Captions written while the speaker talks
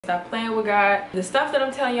Stop playing with God. The stuff that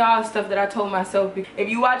I'm telling y'all is stuff that I told myself. If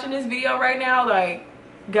you watching this video right now, like,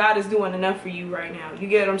 God is doing enough for you right now. You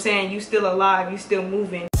get what I'm saying? You still alive, you still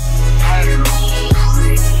moving.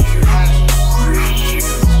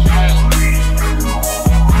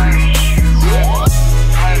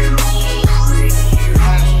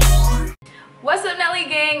 What's up, Nelly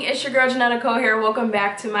gang? It's your girl Nicole here. Welcome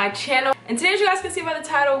back to my channel. And today, as you guys can see by the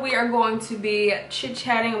title, we are going to be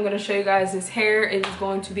chit-chatting. I'm going to show you guys this hair. It is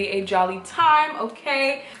going to be a jolly time,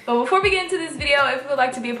 okay? But before we get into this video, if you would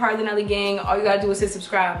like to be a part of the Nelly gang, all you gotta do is hit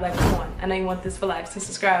subscribe. Like, come on. I know you want this for likes, so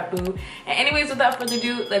subscribe, boo. And anyways, without further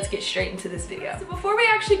ado, let's get straight into this video. So before we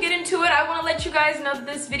actually get into it, I want to let you guys know that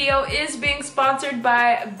this video is being sponsored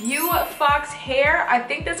by Beaufox Hair. I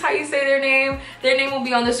think that's how you say their name. Their name will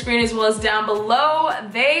be on the screen as well as down below.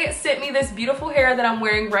 They sent me this beautiful hair that I'm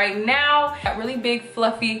wearing right now. Got really big,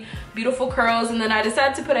 fluffy, beautiful curls, and then I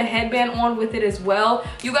decided to put a headband on with it as well.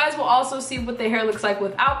 You guys will also see what the hair looks like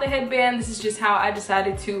without the headband. This is just how I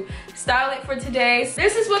decided to style it for today. So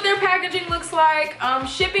this is what their packaging looks like.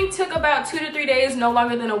 Shipping took about 2 to 3 days, no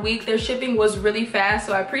longer than a week. Their shipping was really fast,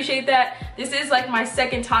 so I appreciate that. This is like my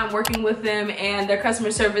second time working with them, and their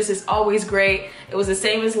customer service is always great. It was the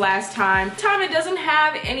same as last time. It doesn't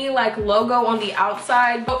have any like logo on the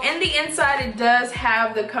outside, but in the inside it does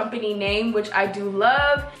have the company name, which I do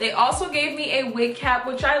love. They also gave me a wig cap,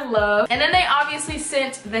 which I love, and then they obviously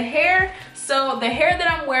sent the hair. So the hair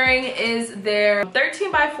that I'm wearing is their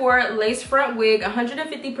 13x4 lace front wig,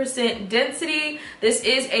 150% density. This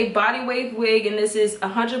is a body wave wig, and this is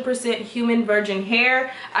 100% human virgin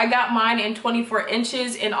hair. I got mine in 24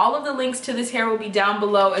 inches, and all of the links to this hair will be down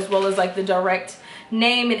below, as well as like the direct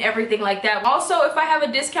name and everything like that. Also, if I have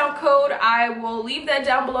a discount code, I will leave that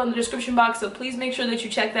down below in the description box, so please make sure that you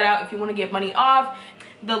check that out if you want to get money off.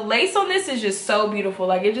 The lace on this is just so beautiful.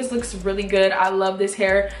 Like, it just looks really good. I love this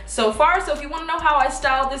hair so far. So if you want to know how I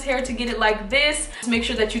styled this hair to get it like this, just make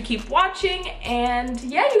sure that you keep watching. And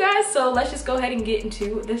yeah, you guys, so let's just go ahead and get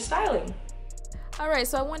into the styling. Alright,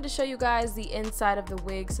 so I wanted to show you guys the inside of the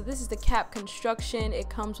wig. So this is the cap construction.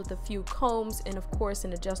 It comes with a few combs and of course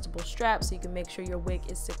an adjustable strap so you can make sure your wig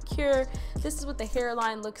is secure. This is what the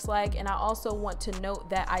hairline looks like, and I also want to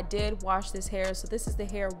note that I did wash this hair. So this is the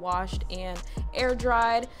hair washed and air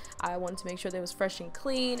dried. I wanted to make sure that it was fresh and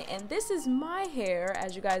clean, and this is my hair.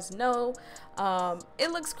 As you guys know,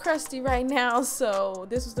 it looks crusty right now, so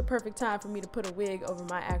this was the perfect time for me to put a wig over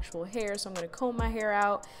my actual hair. So I'm going to comb my hair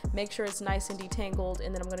out, make sure it's nice and detangled,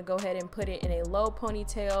 and then I'm going to go ahead and put it in a low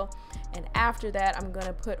ponytail. And after that, I'm going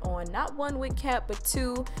to put on not one wig cap but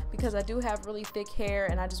two, because I do have really thick hair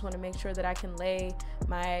and I just want to make sure that I can lay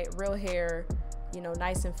my real hair, you know,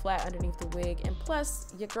 nice and flat underneath the wig. And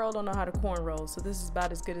plus, your girl don't know how to cornrow, so this is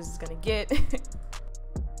about as good as it's gonna get.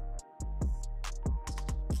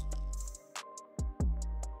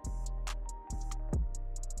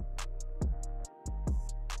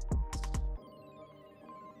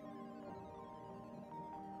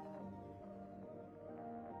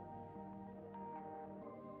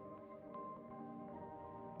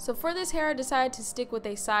 So for this hair, I decided to stick with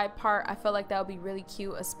a side part. I felt like that would be really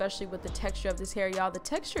cute, especially with the texture of this hair, y'all. The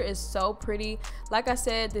texture is so pretty. Like I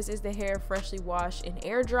said, this is the hair freshly washed and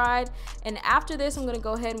air dried. And after this, I'm gonna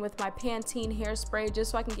go ahead and with my Pantene hairspray just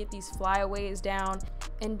so I can get these flyaways down.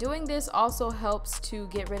 And doing this also helps to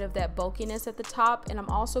get rid of that bulkiness at the top. And I'm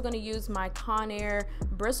also gonna use my Conair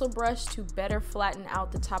bristle brush to better flatten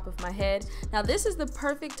out the top of my head. Now this is the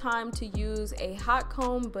perfect time to use a hot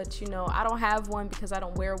comb, but you know, I don't have one because I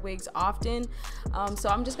don't wear wigs often, so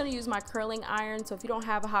I'm just going to use my curling iron. So if you don't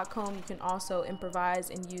have a hot comb, you can also improvise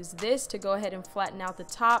and use this to go ahead and flatten out the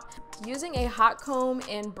top. Using a hot comb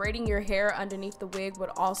and braiding your hair underneath the wig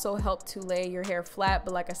would also help to lay your hair flat,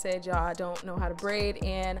 but like I said, y'all, I don't know how to braid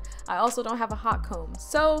and I also don't have a hot comb.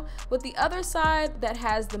 So with the other side that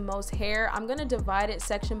has the most hair, I'm going to divide it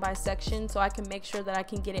section by section so I can make sure that I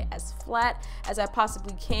can get it as flat as I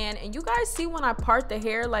possibly can. And you guys see when I part the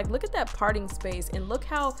hair, like, look at that parting space and look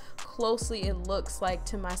how closely it looks like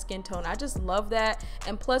to my skin tone. I just love that.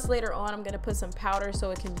 And plus later on, I'm gonna put some powder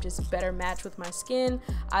so it can just better match with my skin.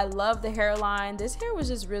 I love the hairline. This hair was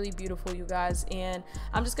just really beautiful, you guys, and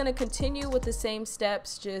I'm just gonna continue with the same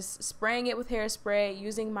steps, just spraying it with hairspray,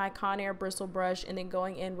 using my Conair bristle brush, and then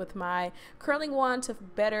going in with my curling wand to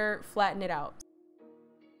better flatten it out.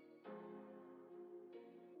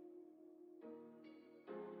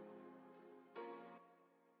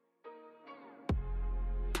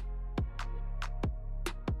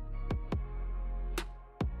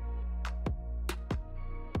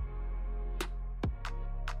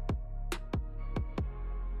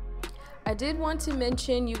 I I did want to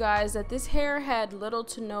mention, you guys, that this hair had little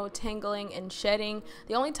to no tangling and shedding.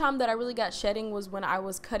 The only time that I really got shedding was when I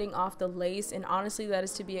was cutting off the lace, and honestly that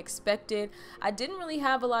is to be expected. I didn't really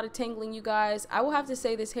have a lot of tangling, you guys. I will have to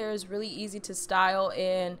say this hair is really easy to style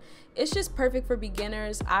and it's just perfect for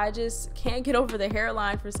beginners. I just can't get over the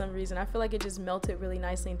hairline for some reason. I feel like it just melted really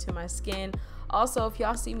nicely into my skin. Also, if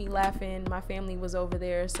y'all see me laughing, my family was over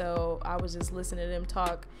there, so I was just listening to them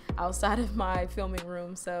talk outside of my filming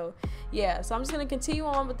room. So yeah, so I'm just gonna continue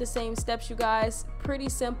on with the same steps, you guys. Pretty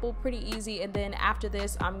simple, pretty easy, and then after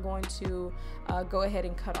this I'm going to go ahead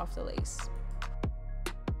and cut off the lace.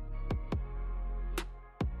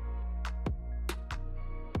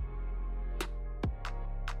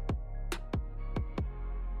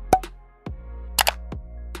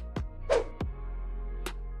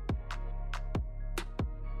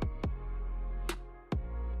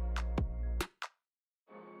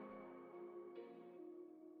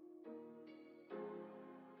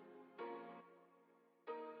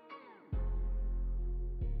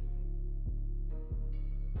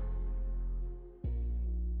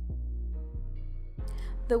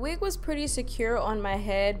 The wig was pretty secure on my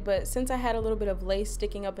head, but since I had a little bit of lace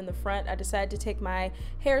sticking up in the front, I decided to take my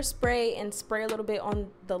hairspray and spray a little bit on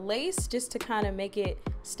the lace just to kind of make it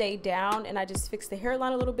stay down, and I just fixed the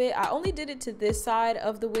hairline a little bit. I only did it to this side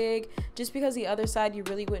of the wig just because the other side you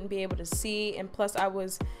really wouldn't be able to see, and plus I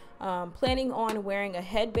was planning on wearing a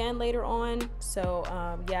headband later on, so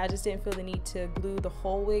yeah, I just didn't feel the need to glue the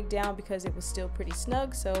whole wig down because it was still pretty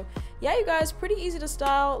snug. So yeah, you guys, pretty easy to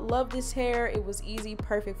style. Love this hair. It was easy,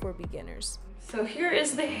 perfect for beginners. So here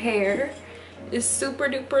is the hair. It's super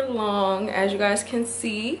duper long, as you guys can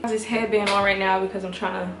see. I have this headband on right now because I'm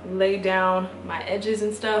trying to lay down my edges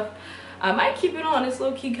and stuff. I might keep it on. It's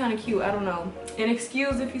low-key kind of cute. I don't know. And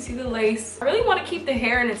excuse if you see the lace. I really want to keep the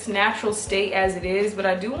hair in its natural state as it is, but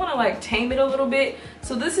I do want to like tame it a little bit.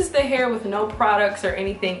 So this is the hair with no products or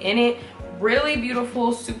anything in it. Really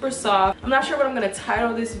beautiful, super soft. I'm not sure what I'm going to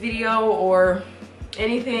title this video or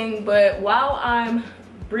anything, but while I'm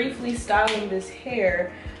briefly styling this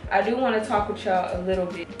hair, I do want to talk with y'all a little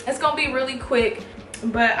bit. It's going to be really quick.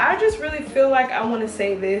 But I just really feel like I want to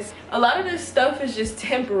say this. A lot of this stuff is just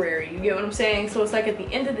temporary, you get what I'm saying? So it's like at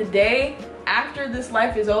the end of the day, after this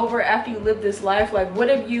life is over, after you live this life, like what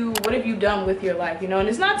have you done with your life, you know? And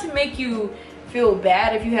it's not to make you feel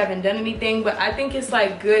bad if you haven't done anything, but I think it's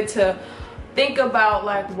like good to think about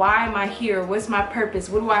like, why am I here? What's my purpose?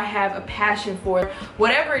 What do I have a passion for?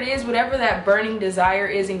 Whatever it is, whatever that burning desire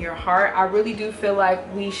is in your heart, I really do feel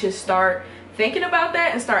like we should start thinking about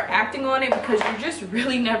that and start acting on it, because you just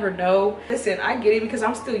really never know. Listen, I get it because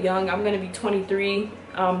I'm still young. I'm gonna be 23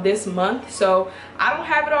 this month, so I don't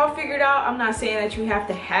have it all figured out. I'm not saying that you have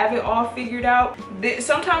to have it all figured out.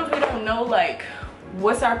 Sometimes we don't know like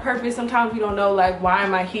what's our purpose. Sometimes we don't know like, why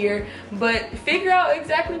am I here? But figure out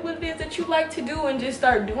exactly what it is that you like to do and just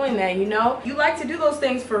start doing that, you know? You like to do those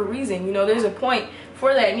things for a reason, you know? There's a point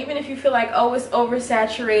for that. And even if you feel like, oh, it's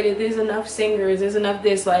oversaturated, there's enough singers, there's enough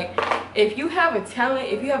this, like if you have a talent,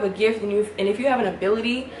 if you have a gift, and if you have an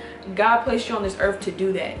ability, God placed you on this earth to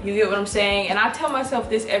do that. You get what I'm saying? And I tell myself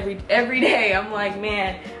this every day. I'm like,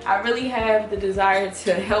 man, I really have the desire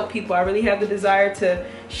to help people. I really have the desire to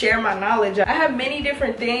share my knowledge. I have many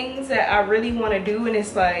different things that I really want to do, and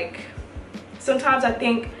it's like sometimes I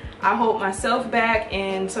think I hold myself back,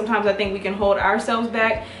 and sometimes I think we can hold ourselves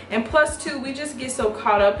back. And plus too, we just get so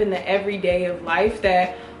caught up in the everyday of life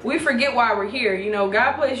that we forget why we're here. You know,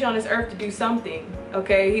 God placed you on this earth to do something,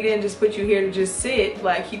 okay? He didn't just put you here to just sit.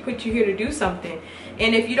 Like, he put you here to do something.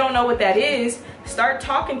 And if you don't know what that is, start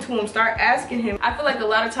talking to him, start asking him. I feel like a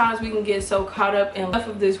lot of times we can get so caught up in life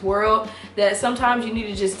of this world that sometimes you need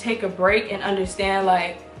to just take a break and understand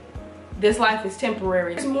like, this life is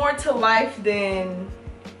temporary. There's more to life than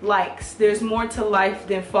likes. There's more to life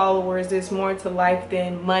than followers. There's more to life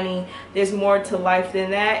than money. There's more to life than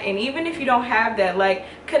that. And even if you don't have that, like,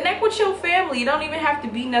 connect with your family. You don't even have to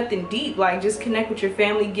be nothing deep. Like, just connect with your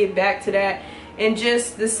family, get back to that, and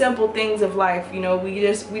just the simple things of life. You know, we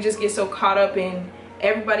just get so caught up in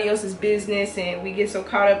everybody else's business, and we get so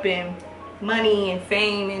caught up in money and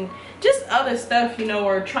fame and just other stuff, you know,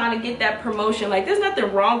 or trying to get that promotion. Like, there's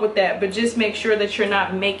nothing wrong with that, but just make sure that you're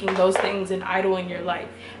not making those things an idol in your life.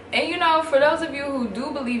 And you know, for those of you who do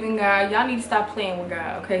believe in God, y'all need to stop playing with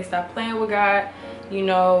God, okay? Stop playing with God. You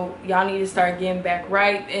know, y'all need to start getting back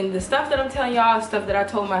right. And the stuff that I'm telling y'all is stuff that I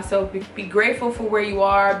told myself. Be grateful for where you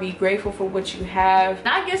are. Be grateful for what you have.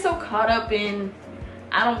 Not get so caught up in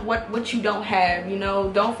what you don't have, you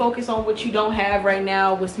know. Don't focus on what you don't have right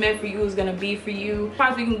now. What's meant for you is gonna be for you.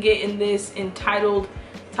 Sometimes we can get in this entitled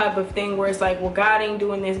type of thing where it's like, well, God ain't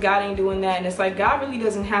doing this, God ain't doing that. And it's like, God really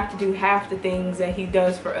doesn't have to do half the things that he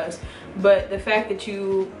does for us. But the fact that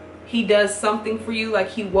he does something for you, like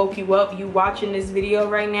he woke you up, you watching this video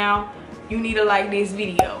right now, you need to like this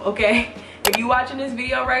video, okay? If you watching this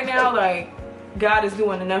video right now, like, God is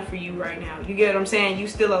doing enough for you right now. You get what I'm saying? You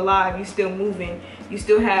still alive, you still moving, you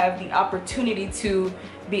still have the opportunity to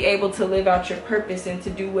be able to live out your purpose and to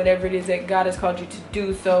do whatever it is that God has called you to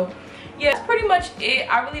do. So yeah, that's pretty much it.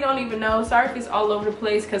 I really don't even know. Sorry if it's all over the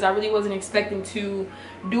place, because I really wasn't expecting to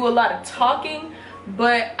do a lot of talking.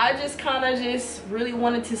 But I just kind of just really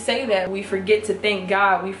wanted to say that we forget to thank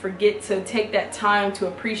God. We forget to take that time to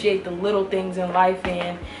appreciate the little things in life.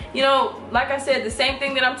 And, you know, like I said, the same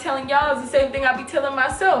thing that I'm telling y'all is the same thing I be telling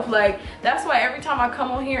myself. Like, that's why every time I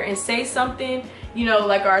come on here and say something, you know,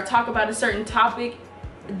 like, or I talk about a certain topic,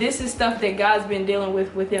 this is stuff that God's been dealing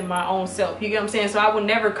with within my own self. You get what I'm saying? So I would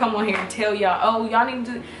never come on here and tell y'all, oh, y'all need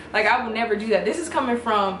to do, like, I would never do that. This is coming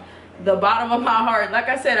from the bottom of my heart. Like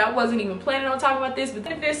I said, I wasn't even planning on talking about this,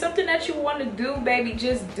 but if there's something that you want to do, baby,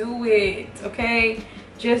 just do it, okay?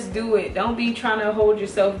 Just do it. Don't be trying to hold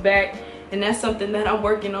yourself back. And that's something that I'm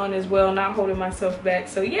working on as well, not holding myself back.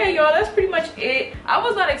 So yeah, y'all, that's pretty much it. I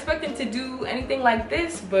was not expecting to do anything like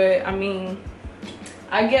this, but I mean,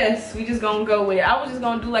 I guess we just gonna go with it. I was just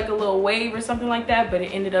gonna do like a little wave or something like that, but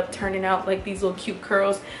it ended up turning out like these little cute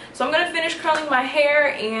curls. So I'm gonna finish curling my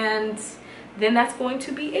hair, and then that's going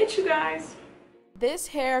to be it, you guys. This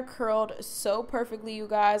hair curled so perfectly, you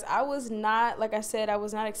guys. I was not, like I said, I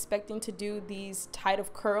was not expecting to do these tight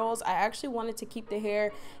of curls. I actually wanted to keep the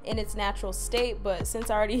hair in its natural state, but since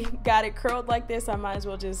I already got it curled like this, I might as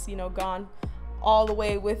well just, you know, gone all the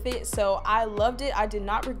way with it. So I loved it. I did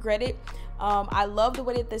not regret it. I love the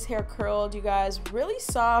way that this hair curled, you guys. Really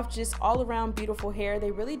soft, just all around beautiful hair. They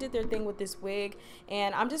really did their thing with this wig,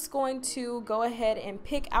 and I'm just going to go ahead and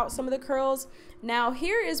pick out some of the curls. Now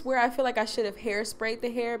here is where I feel like I should have hairsprayed the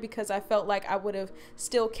hair, because I felt like I would have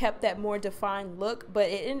still kept that more defined look, but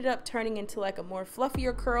it ended up turning into like a more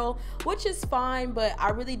fluffier curl, which is fine, but I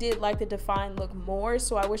really did like the defined look more.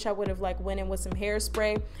 So I wish I would have like went in with some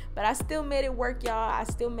hairspray, but I still made it work, y'all. I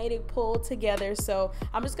still made it pull together. So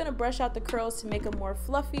I'm just gonna brush out the curls to make them more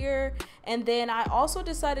fluffier. And then I also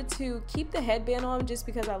decided to keep the headband on just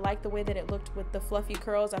because I like the way that it looked with the fluffy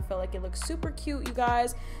curls. I felt like it looked super cute, you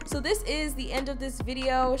guys. So this is the end of this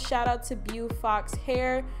video. Shout out to Beaufox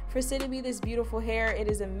Hair for sending me this beautiful hair. It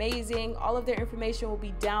is amazing. All of their information will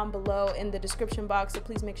be down below in the description box, so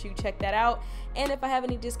please make sure you check that out. And if I have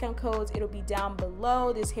any discount codes, it'll be down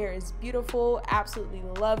below. This hair is beautiful, absolutely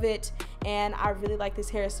love it, and I really like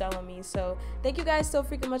this hairstyle on me. So thank you guys so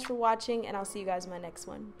freaking much for watching, and I'll see you guys in my next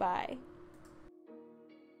one. Bye.